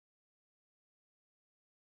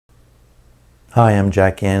Hi, I'm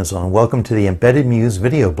Jack Ansel, and welcome to the Embedded Muse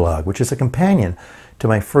video blog, which is a companion to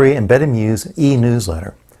my free Embedded Muse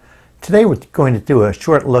e-newsletter. Today we're going to do a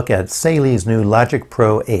short look at Saleae's new Logic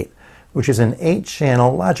Pro 8, which is an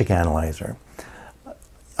 8-channel logic analyzer.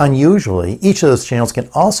 Unusually, each of those channels can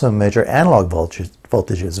also measure analog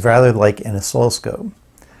voltages, rather like an oscilloscope.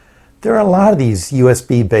 There are a lot of these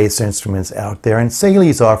USB-based instruments out there, and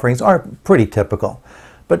Saleae's offerings are pretty typical.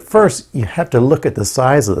 But first, you have to look at the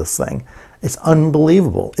size of this thing. It's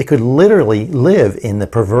unbelievable. It could literally live in the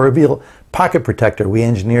proverbial pocket protector we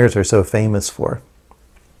engineers are so famous for.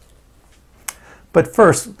 But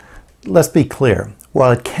first, let's be clear.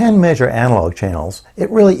 While it can measure analog channels, it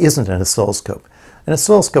really isn't an oscilloscope. An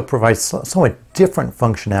oscilloscope provides somewhat different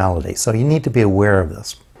functionality, so you need to be aware of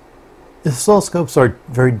this. Oscilloscopes are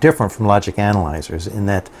very different from logic analyzers in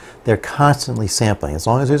that they're constantly sampling. As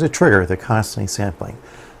long as there's a trigger, they're constantly sampling.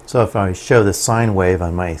 So if I show the sine wave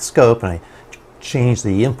on my scope and I change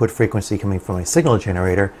the input frequency coming from my signal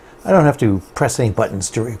generator, I don't have to press any buttons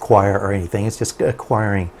to acquire or anything. It's just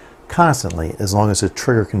acquiring constantly as long as the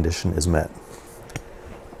trigger condition is met.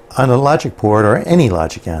 On a logic board or any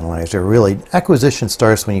logic analyzer, really, acquisition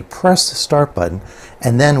starts when you press the start button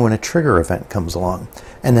and then when a trigger event comes along.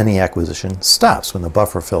 And then the acquisition stops when the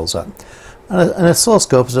buffer fills up. An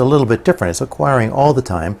oscilloscope is a little bit different. It's acquiring all the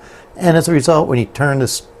time. And as a result, when you turn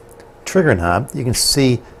this trigger knob, you can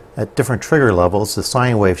see at different trigger levels, the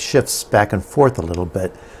sine wave shifts back and forth a little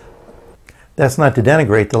bit. That's not to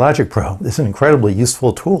denigrate the Logic Pro. It's an incredibly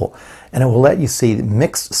useful tool. And it will let you see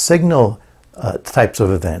mixed signal types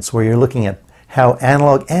of events where you're looking at how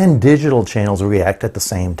analog and digital channels react at the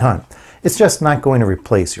same time. It's just not going to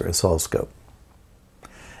replace your oscilloscope.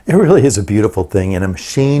 It really is a beautiful thing in a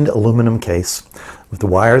machined aluminum case with the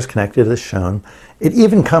wires connected as shown. It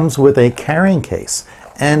even comes with a carrying case.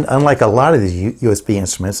 And unlike a lot of these USB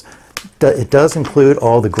instruments, it does include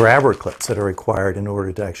all the grabber clips that are required in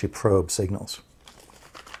order to actually probe signals.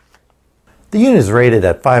 The unit is rated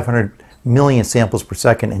at 500 million samples per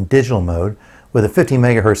second in digital mode with a 50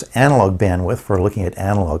 megahertz analog bandwidth for looking at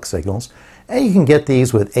analog signals. And you can get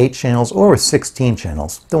these with 8 channels or with 16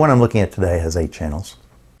 channels. The one I'm looking at today has 8 channels.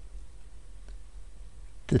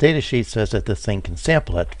 The datasheet says that this thing can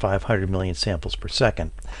sample at 500 million samples per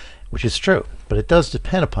second, which is true, but it does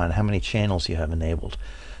depend upon how many channels you have enabled.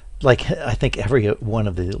 Like I think every one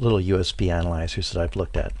of the little USB analyzers that I've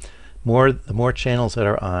looked at. The more channels that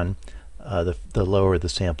are on, the lower the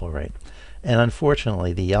sample rate. And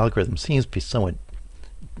unfortunately, the algorithm seems to be somewhat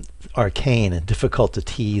arcane and difficult to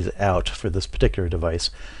tease out for this particular device.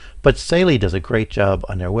 But Saleae does a great job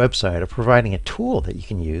on their website of providing a tool that you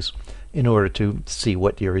can use in order to see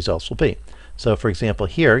what your results will be. So for example,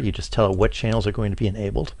 here you just tell it what channels are going to be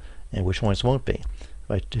enabled and which ones won't be.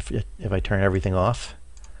 If I turn everything off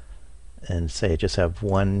and say just have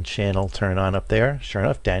one channel turn on up there, sure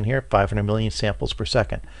enough, down here, 500 million samples per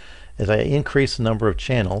second. As I increase the number of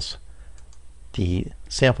channels, the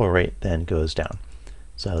sample rate then goes down.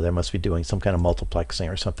 So there must be doing some kind of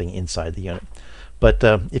multiplexing or something inside the unit. But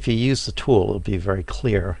if you use the tool, it'll be very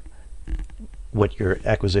clear what your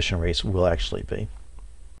acquisition rates will actually be.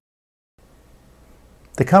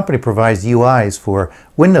 The company provides UIs for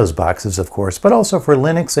Windows boxes, of course, but also for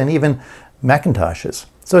Linux and even Macintoshes.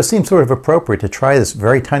 So it seems sort of appropriate to try this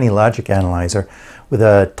very tiny logic analyzer with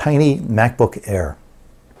a tiny MacBook Air.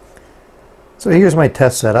 So here's my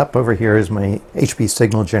test setup. Over here is my HP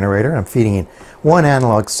signal generator. I'm feeding one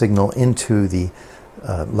analog signal into the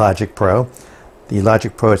Logic Pro. The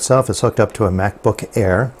Logic Pro itself is hooked up to a MacBook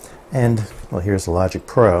Air. And, well, here's the Logic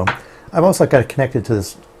Pro. I've also got it connected to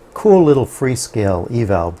this cool little Freescale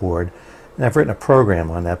eval board. And I've written a program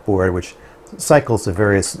on that board which cycles the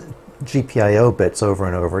various GPIO bits over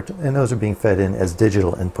and over, and those are being fed in as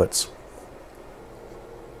digital inputs.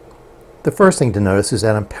 The first thing to notice is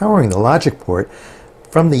that I'm powering the logic port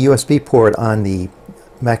from the USB port on the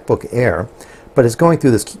MacBook Air, but it's going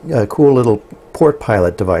through this cool little port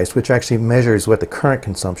pilot device which actually measures what the current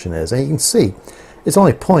consumption is. And you can see it's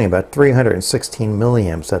only pulling about 316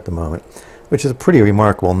 milliamps at the moment, which is a pretty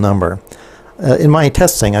remarkable number. In my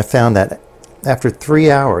testing, I found that after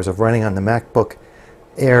 3 hours of running on the MacBook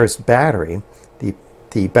Air's battery,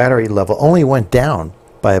 the battery level only went down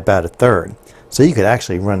by about 1/3. So you could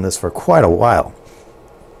actually run this for quite a while.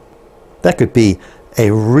 That could be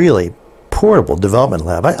a really portable development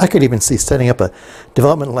lab. I could even see setting up a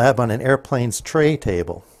development lab on an airplane's tray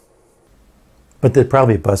table. But they'd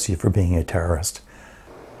probably bust you for being a terrorist.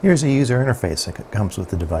 Here's a user interface that comes with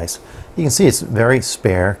the device. You can see it's very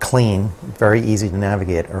spare, clean, very easy to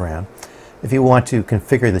navigate around. If you want to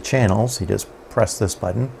configure the channels, you just press this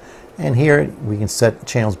button, and here we can set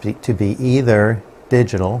channels to be either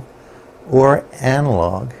digital or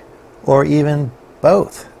analog, or even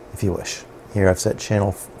both if you wish. Here I've set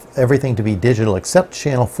everything to be digital except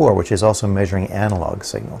channel 4, which is also measuring analog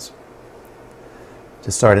signals.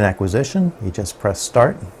 To start an acquisition, you just press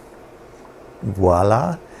start.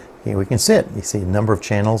 Voila! Here we can see it. You see a number of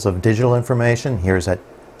channels of digital information. Here's at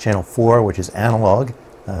channel 4, which is analog,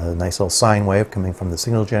 a nice little sine wave coming from the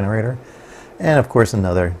signal generator, and of course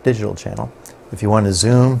another digital channel. If you want to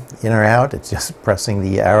zoom in or out, it's just pressing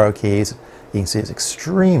the arrow keys. You can see it's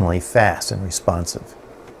extremely fast and responsive.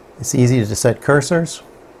 It's easy to set cursors.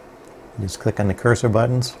 You just click on the cursor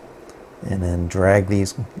buttons and then drag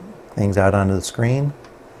these things out onto the screen.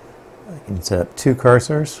 I can set up 2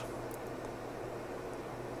 cursors.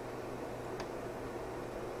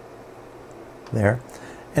 There.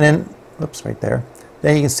 And then, oops, right there.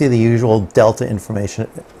 Then you can see the usual delta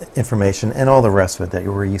information and all the rest of it that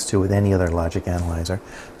you were used to with any other logic analyzer.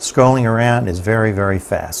 Scrolling around is very, very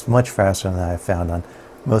fast, much faster than I've found on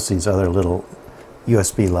most of these other little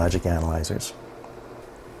USB logic analyzers.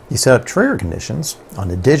 You set up trigger conditions on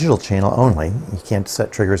the digital channel only. You can't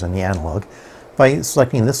set triggers on the analog by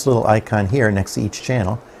selecting this little icon here next to each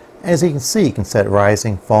channel. As you can see, you can set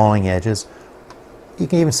rising, falling edges. You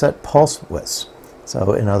can even set pulse widths.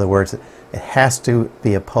 So in other words, it has to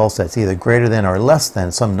be a pulse that's either greater than or less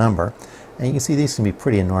than some number. And you can see these can be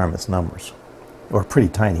pretty enormous numbers, or pretty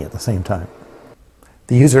tiny at the same time.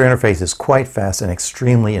 The user interface is quite fast and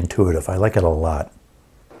extremely intuitive. I like it a lot.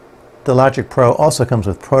 The Logic Pro also comes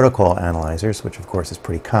with protocol analyzers, which of course is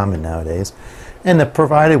pretty common nowadays. And the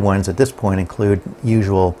provided ones at this point include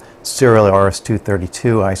usual serial RS-232,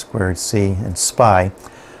 I2C, and SPI.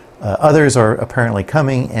 Others are apparently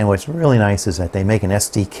coming, and what's really nice is that they make an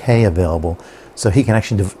SDK available so you can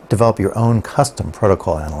actually develop your own custom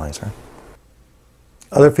protocol analyzer.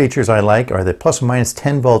 Other features I like are the plus or minus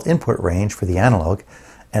 10 volt input range for the analog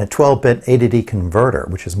and a 12-bit A to D converter,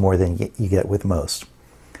 which is more than you get with most.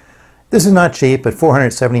 This is not cheap, but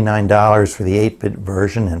 $479 for the 8-bit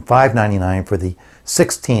version and $599 for the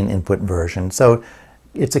 16-input version. So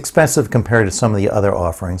it's expensive compared to some of the other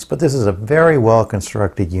offerings, but this is a very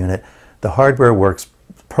well-constructed unit. The hardware works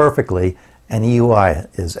perfectly, and the UI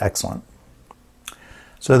is excellent.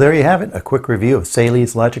 So there you have it, a quick review of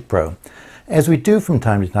Saleae's Logic Pro. As we do from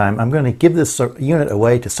time to time, I'm going to give this unit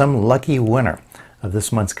away to some lucky winner of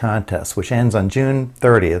this month's contest, which ends on June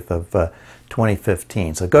 30th of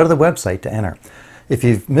 2015. So go to the website to enter. If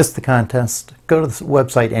you've missed the contest, go to the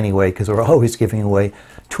website anyway, because we're always giving away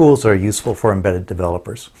tools that are useful for embedded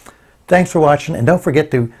developers. Thanks for watching, and don't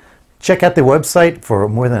forget to check out the website for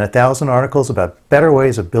more than 1,000 articles about better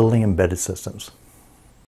ways of building embedded systems.